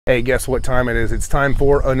Hey, guess what time it is? It's time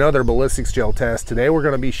for another ballistics gel test. Today we're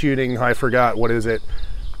going to be shooting, I forgot, what is it?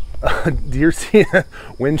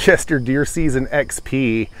 Winchester Deer Season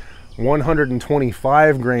XP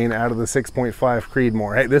 125 grain out of the 6.5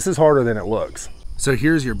 Creedmoor. Hey, this is harder than it looks. So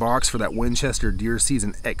here's your box for that Winchester Deer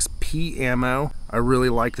Season XP ammo. I really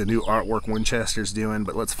like the new artwork Winchester's doing,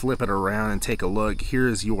 but let's flip it around and take a look.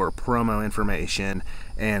 Here's your promo information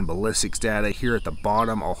and ballistics data here at the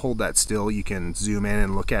bottom. I'll hold that still. You can zoom in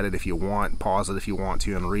and look at it if you want, pause it if you want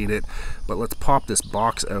to and read it. But let's pop this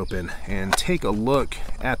box open and take a look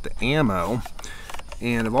at the ammo.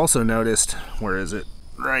 And I've also noticed, where is it?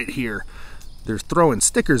 Right here. They're throwing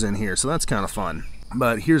stickers in here, so that's kind of fun.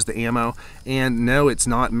 But here's the ammo, and no, it's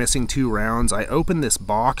not missing 2 rounds. I opened this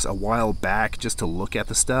box a while back just to look at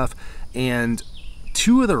the stuff, and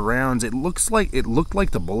 2 of the rounds, it looked like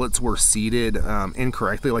the bullets were seated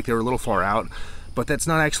incorrectly, like they were a little far out, but that's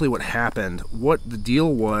not actually what happened. What the deal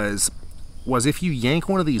was if you yank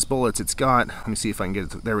one of these bullets, it's got, let me see if I can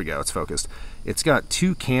get it, there we go, it's focused. It's got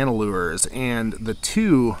 2 cantilevers, and the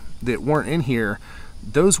 2 that weren't in here,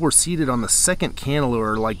 those were seated on the second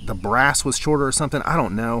cantilever, like the brass was shorter or something. I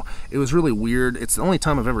don't know. It was really weird. It's the only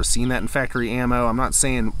time I've ever seen that in factory ammo. I'm not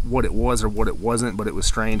saying what it was or what it wasn't, but it was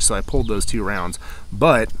strange, so I pulled those 2 rounds.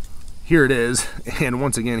 But here it is, and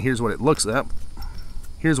once again, here's what it looks up.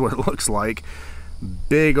 Here's what it looks like.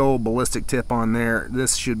 Big old ballistic tip on there.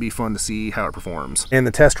 This should be fun to see how it performs. And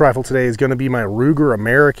the test rifle today is going to be my Ruger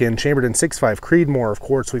American chambered in 6.5 Creedmoor. Of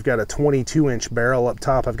course, we've got a 22-inch barrel up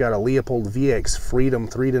top. I've got a Leupold VX Freedom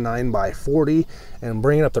 3-9x40, and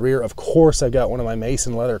bringing up the rear, of course, I've got one of my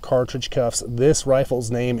Mason leather cartridge cuffs. This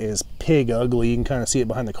rifle's name is Pig Ugly. You can kind of see it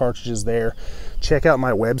behind the cartridges there. Check out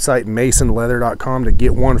my website, masonleather.com, to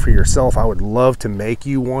get one for yourself. I would love to make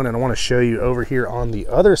you one, and I want to show you over here on the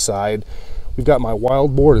other side. We've got my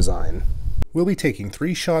wild boar design. We'll be taking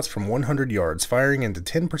 3 shots from 100 yards, firing into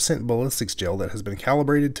 10% ballistics gel that has been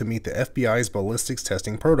calibrated to meet the FBI's ballistics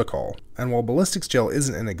testing protocol. And while ballistics gel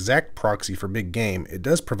isn't an exact proxy for big game, it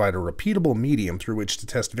does provide a repeatable medium through which to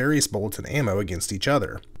test various bullets and ammo against each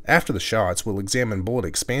other. After the shots, we'll examine bullet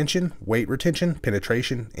expansion, weight retention,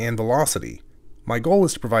 penetration, and velocity. My goal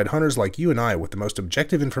is to provide hunters like you and I with the most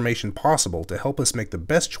objective information possible to help us make the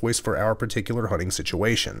best choice for our particular hunting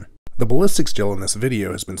situation. The ballistics gel in this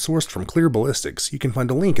video has been sourced from Clear Ballistics. You can find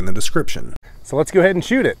a link in the description. So let's go ahead and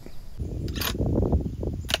shoot it.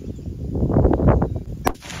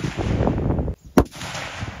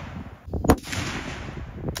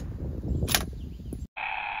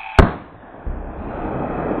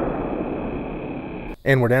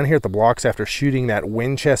 And we're down here at the blocks after shooting that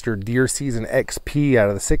Winchester Deer Season XP out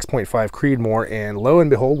of the 6.5 Creedmoor, and lo and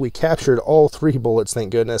behold, we captured all 3 bullets,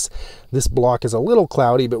 thank goodness. This block is a little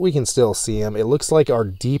cloudy, but we can still see them. It looks like our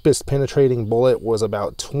deepest penetrating bullet was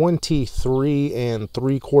about 23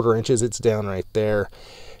 3/4 inches. It's down right there.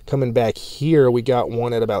 Coming back here, we got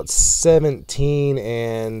one at about 17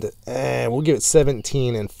 and we'll give it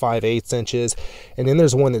 17 5/8 inches. And then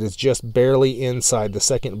there's one that is just barely inside the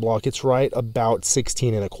second block. It's right about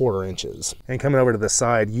 16 1/4 inches. And coming over to the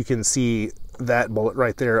side, you can see that bullet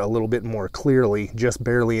right there a little bit more clearly, just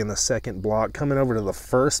barely in the second block. Coming over to the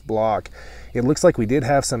first block, it looks like we did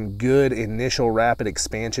have some good initial rapid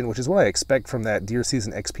expansion, which is what I expect from that Deer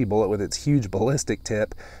Season XP bullet with its huge ballistic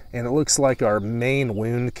tip. And it looks like our main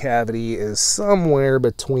wound cavity is somewhere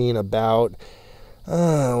between about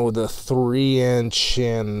the 3-inch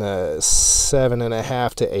and the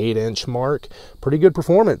 7.5 to 8-inch mark. Pretty good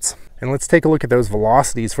performance. And let's take a look at those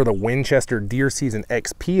velocities for the Winchester Deer Season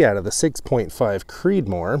XP out of the 6.5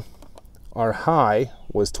 Creedmoor. Our high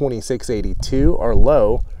was 2682, our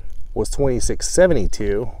low was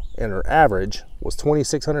 2672, and our average was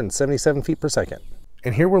 2677 feet per second.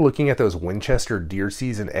 And here we're looking at those Winchester Deer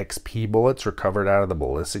Season XP bullets recovered out of the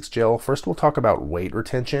ballistics gel. First, we'll talk about weight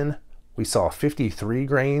retention. We saw 53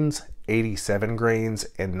 grains, 87 grains,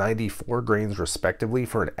 and 94 grains respectively,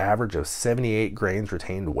 for an average of 78 grains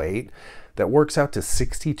retained weight. That works out to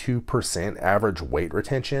 62% average weight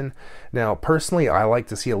retention. Now, personally, I like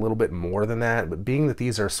to see a little bit more than that, but being that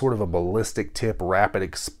these are sort of a ballistic tip, rapid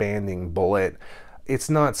expanding bullet, it's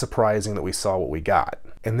not surprising that we saw what we got.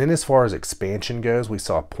 And then as far as expansion goes, we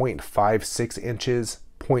saw 0.56 inches,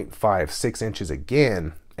 0.56 inches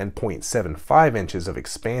again, and 0.75 inches of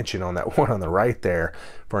expansion on that one on the right there,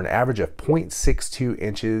 for an average of 0.62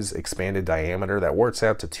 inches expanded diameter. That works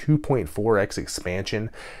out to 2.4x expansion.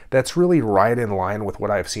 That's really right in line with what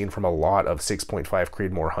I've seen from a lot of 6.5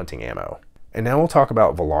 Creedmoor hunting ammo. And now we'll talk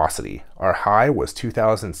about velocity. Our high was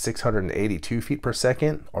 2,682 feet per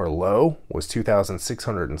second. Our low was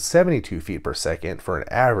 2,672 feet per second, for an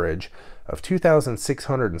average of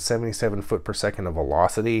 2,677 foot per second of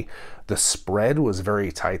velocity. The spread was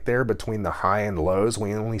very tight there between the high and lows.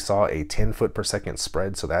 We only saw a 10 foot per second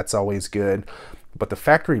spread, so that's always good. But the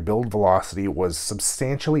factory build velocity was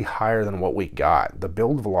substantially higher than what we got. The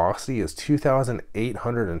build velocity is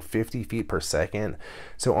 2,850 feet per second.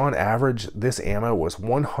 So on average, this ammo was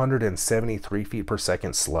 173 feet per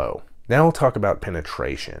second slow. Now we'll talk about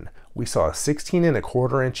penetration. We saw 16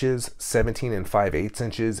 1/4 inches, 17 5/8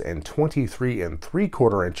 inches, and 23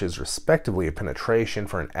 3/4 inches respectively of penetration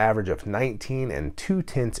for an average of 19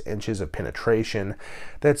 2/10 inches of penetration.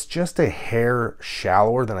 That's just a hair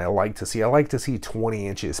shallower than I like to see. I like to see 20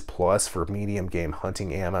 inches plus for medium game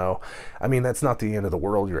hunting ammo. I mean, that's not the end of the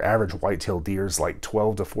world. Your average whitetail deer is like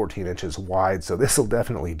 12 to 14 inches wide, so this will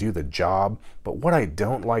definitely do the job. But what I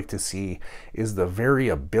don't like to see is the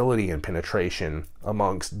variability in penetration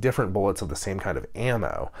amongst different bullets of the same kind of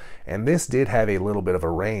ammo. And this did have a little bit of a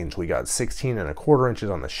range. We got 16 1/4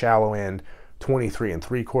 inches on the shallow end, 23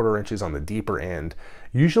 3/4 inches on the deeper end.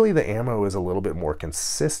 Usually the ammo is a little bit more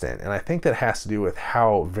consistent, and I think that has to do with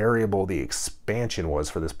how variable the expansion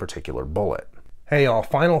was for this particular bullet. Hey y'all,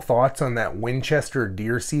 final thoughts on that Winchester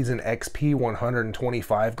Deer Season XP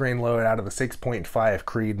 125 grain load out of the 6.5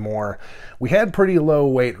 Creedmoor. We had pretty low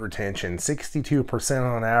weight retention, 62%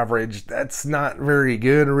 on average. That's not very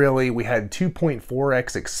good really. We had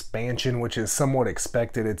 2.4x expansion, which is somewhat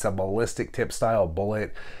expected. It's a ballistic tip style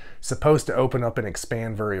bullet, supposed to open up and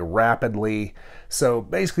expand very rapidly. So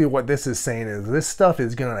basically what this is saying is this stuff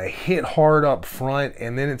is gonna hit hard up front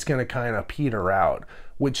and then it's gonna kind of peter out,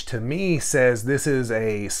 which to me says this is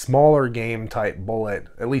a smaller game type bullet,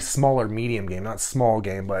 at least smaller medium game, not small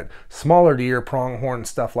game, but smaller deer, pronghorn,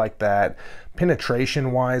 stuff like that.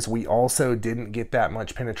 Penetration wise, we also didn't get that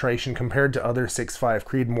much penetration compared to other 6.5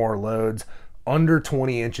 Creedmoor loads. Under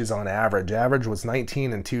 20 inches on average. Average was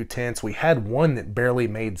 19 2/10. We had one that barely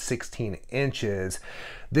made 16 inches.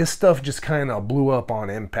 This stuff just kind of blew up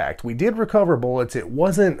on impact. We did recover bullets. It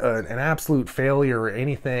wasn't an absolute failure or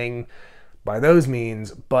anything by those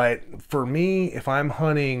means, but for me, if I'm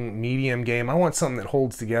hunting medium game, I want something that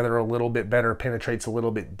holds together a little bit better, penetrates a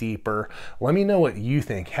little bit deeper. Let me know what you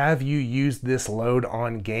think. Have you used this load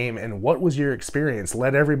on game, and what was your experience?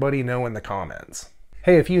 Let everybody know in the comments.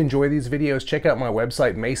 Hey, if you enjoy these videos, check out my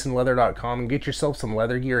website, masonleather.com, and get yourself some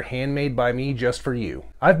leather gear handmade by me just for you.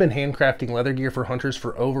 I've been handcrafting leather gear for hunters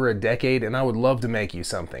for over a decade, and I would love to make you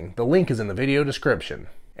something. The link is in the video description.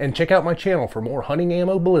 And check out my channel for more hunting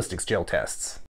ammo ballistics gel tests.